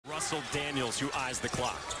Russell Daniels who eyes the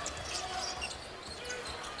clock.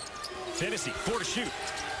 Tennessee, 4 to shoot.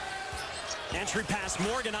 Entry pass,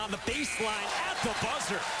 Morgan on the baseline at the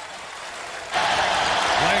buzzer.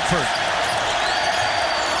 Langford.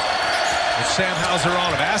 With Sam Hauser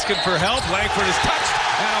on him, asking for help. Langford is touched,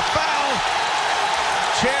 and a foul.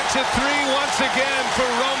 Chance at 3 once again for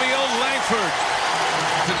Romeo Langford.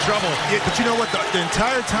 He's in trouble. Yeah, but you know what? The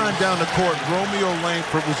entire time down the court, Romeo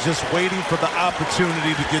Langford was just waiting for the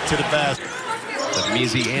opportunity to get to the basket.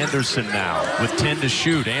 Measy Anderson now with 10 to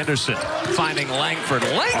shoot. Anderson finding Langford.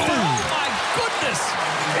 Langford! Oh my goodness!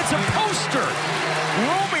 It's a poster!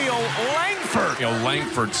 Romeo Langford!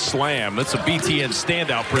 Langford slam. That's a BTN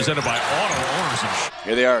standout presented by Auto Owners.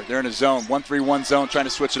 Here they are. They're in a zone. 1-3-1 zone, trying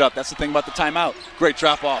to switch it up. That's the thing about the timeout. Great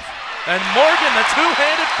drop off. And Morgan, the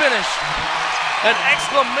two-handed finish. An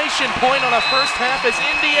exclamation point on a first half as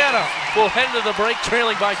Indiana will head into the break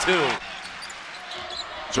trailing by 2.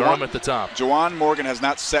 Juwan at the top. Juwan Morgan has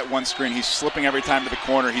not set one screen. He's slipping every time to the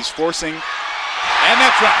corner. He's forcing, and that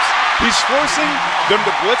drops. He's forcing them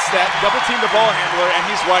to blitz that, double team the ball handler, and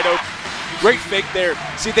he's wide open. Great fake there.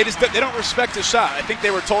 See, they don't respect his shot. I think they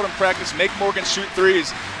were told in practice, make Morgan shoot threes.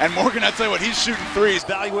 And Morgan, I tell you what, he's shooting threes.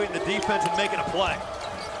 Evaluating the defense and making a play.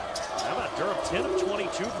 How about Durham, 10 of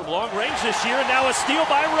 22 from long range this year, and now a steal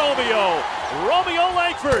by Romeo. Romeo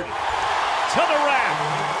Langford to the rack.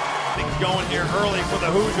 Things going here early for the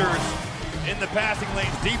Hoosiers in the passing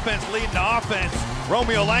lanes. Defense leading the offense.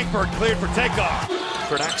 Romeo Langford cleared for takeoff.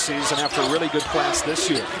 For next season after a really good class this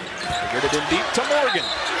year. They get it in deep to Morgan.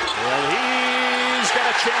 And he's got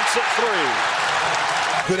a chance at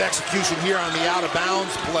 3. Good execution here on the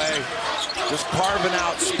out-of-bounds play. Just carving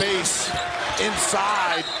out space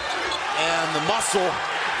inside. And the muscle,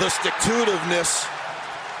 the stick-to-itiveness,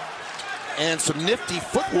 and some nifty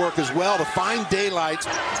footwork as well to find daylight.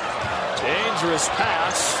 Dangerous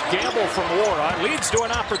pass. Gamble from Wara leads to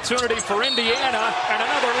an opportunity for Indiana and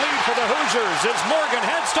another lead for the Hoosiers as Morgan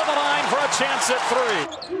heads to the line for a chance at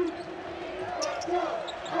 3.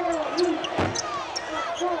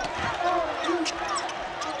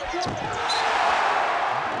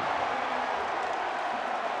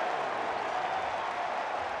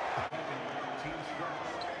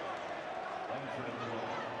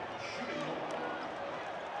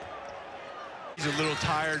 He's a little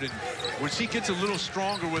tired, and when she gets a little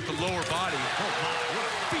stronger with the lower body. Oh my, what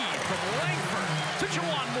a feed from Langford to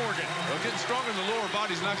Juwan Morgan. Well, getting stronger in the lower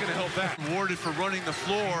body is not going to help that. Awarded for running the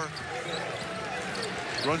floor.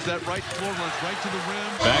 Runs that right floor, runs right to the rim.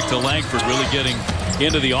 Back to Langford, really getting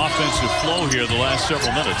into the offensive flow here the last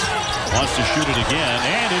several minutes. Wants to shoot it again,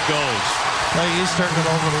 and it goes. He's turning it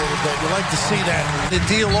over a little bit. You like to see that. The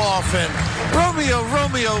deal off, and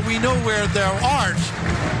Romeo, we know where there aren't.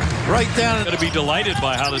 Right down. Going to be delighted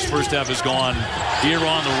by how this first half has gone here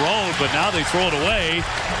on the road, but now they throw it away.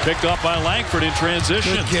 Picked up by Langford in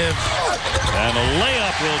transition. Good give. And a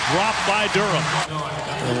layup will drop by Durham.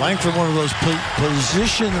 And Langford, one of those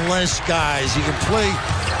positionless guys. He can play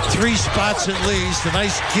 3 spots at least. A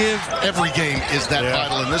nice give. Every game is that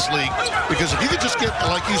vital in this league, because if you could just get,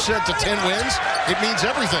 like you said, to 10 wins, it means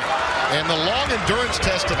everything. And the long endurance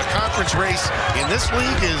test of a conference race in this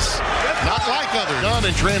league is not like others. Done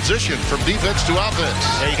in transition from defense to offense.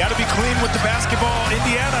 Yeah, you got to be clean with the basketball.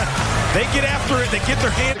 Indiana, they get after it. They get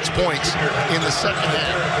their hands. 6 points in the second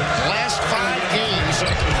half. Last 5 games,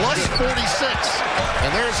 plus 46.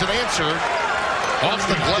 And there's an answer. Off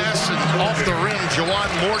the glass and off the rim,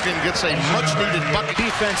 Juwan Morgan gets a much-needed bucket.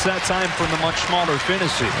 Defense that time from the much smaller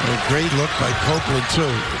Tennessee. A great look by Copeland,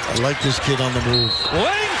 too. I like this kid on the move.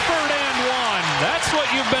 Langford and 1. That's what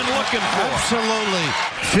you've been looking for. Absolutely.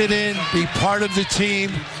 Fit in, be part of the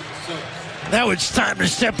team. Now it's time to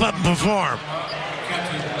step up and perform.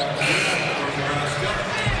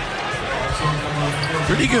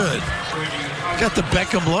 Pretty good. Got the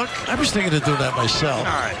Beckham look. I was thinking of doing that myself. All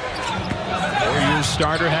right. 4-year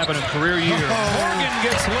starter having a career year. Morgan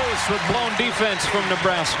gets loose with blown defense from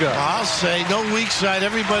Nebraska. I'll say no weak side.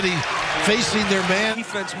 Everybody facing their man.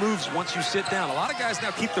 Defense moves once you sit down. A lot of guys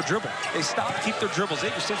now keep their dribble. They stop, keep their dribbles.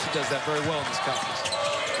 Xavier Simpson does that very well in this conference.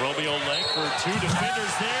 Romeo Langford, 2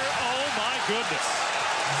 defenders there. Oh my goodness.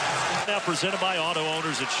 Now presented by Auto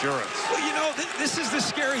Owners Insurance. Well, you know, this is the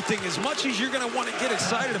scary thing. As much as you're going to want to get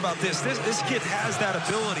excited about this kid has that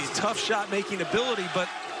ability, tough shot-making ability, but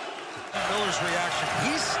Miller's reaction,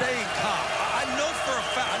 he's staying calm. I know for a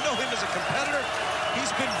fact, I know him as a competitor.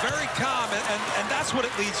 He's been very calm, and that's what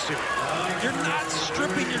it leads to. You're not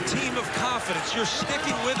stripping your team of confidence. You're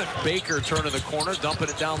sticking with it. Baker turning the corner, dumping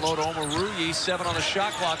it down low to Omoruyi. 7 on the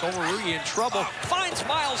shot clock. Omoruyi in trouble. Finds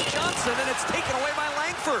Miles Johnson, and it's taken away by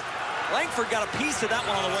Langford. Langford got a piece of that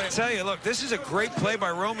one on the way. I tell you, look, this is a great play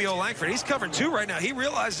by Romeo Langford. He's covering 2 right now. He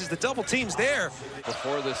realizes the double team's there.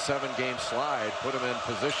 Before this 7-game slide, put him in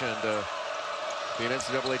position to be an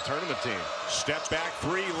NCAA tournament team. Step back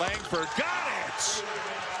 3, Langford got it.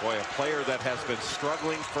 Boy, a player that has been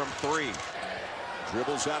struggling from 3.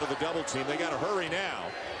 Dribbles out of the double team. They got to hurry now.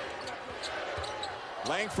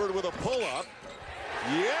 Langford with a pull-up.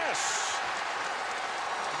 Yes.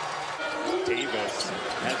 Davis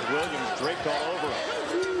has Williams draped all over him.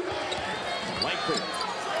 Langford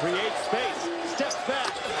creates space, steps back,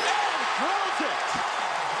 and throws it.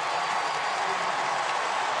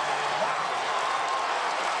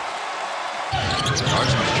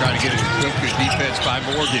 Garza's trying to get a good defense by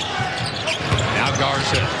Morgan. Now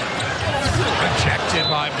Garza rejected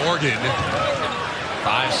by Morgan.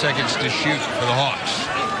 5 seconds to shoot for the Hawks.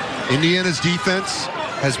 Indiana's defense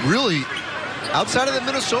has really, outside of the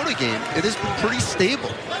Minnesota game, it has been pretty stable.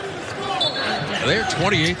 They're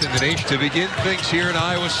 28th in the nation to begin things here in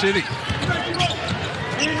Iowa City.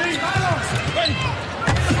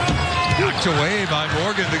 Knocked away by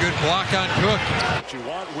Morgan, the good block on Cook.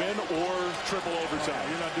 Juwan win or triple overtime.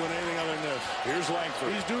 You're not doing anything other than this. Here's Langford.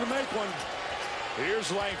 He's due to make one. Here's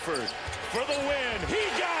Langford for the win. He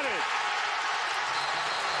got it.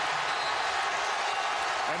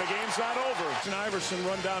 And the game's not over. And Iverson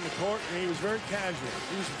run down the court, and he was very casual.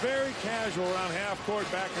 He was very casual around half court,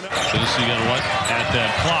 backing up. So this is going to look at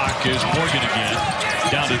that clock. Is Morgan again.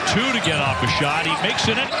 Down to 2 to get off a shot. He makes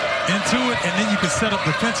it into it, and then you can set up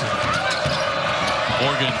defensively.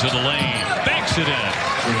 Morgan to the lane. Banks it in.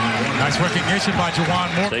 Nice recognition by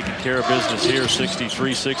Juwan Morgan. Taking care of business here,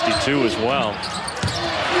 63-62 as well.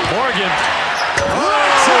 Morgan.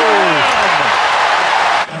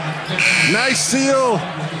 Nice seal.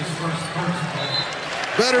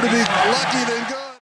 Better to be lucky than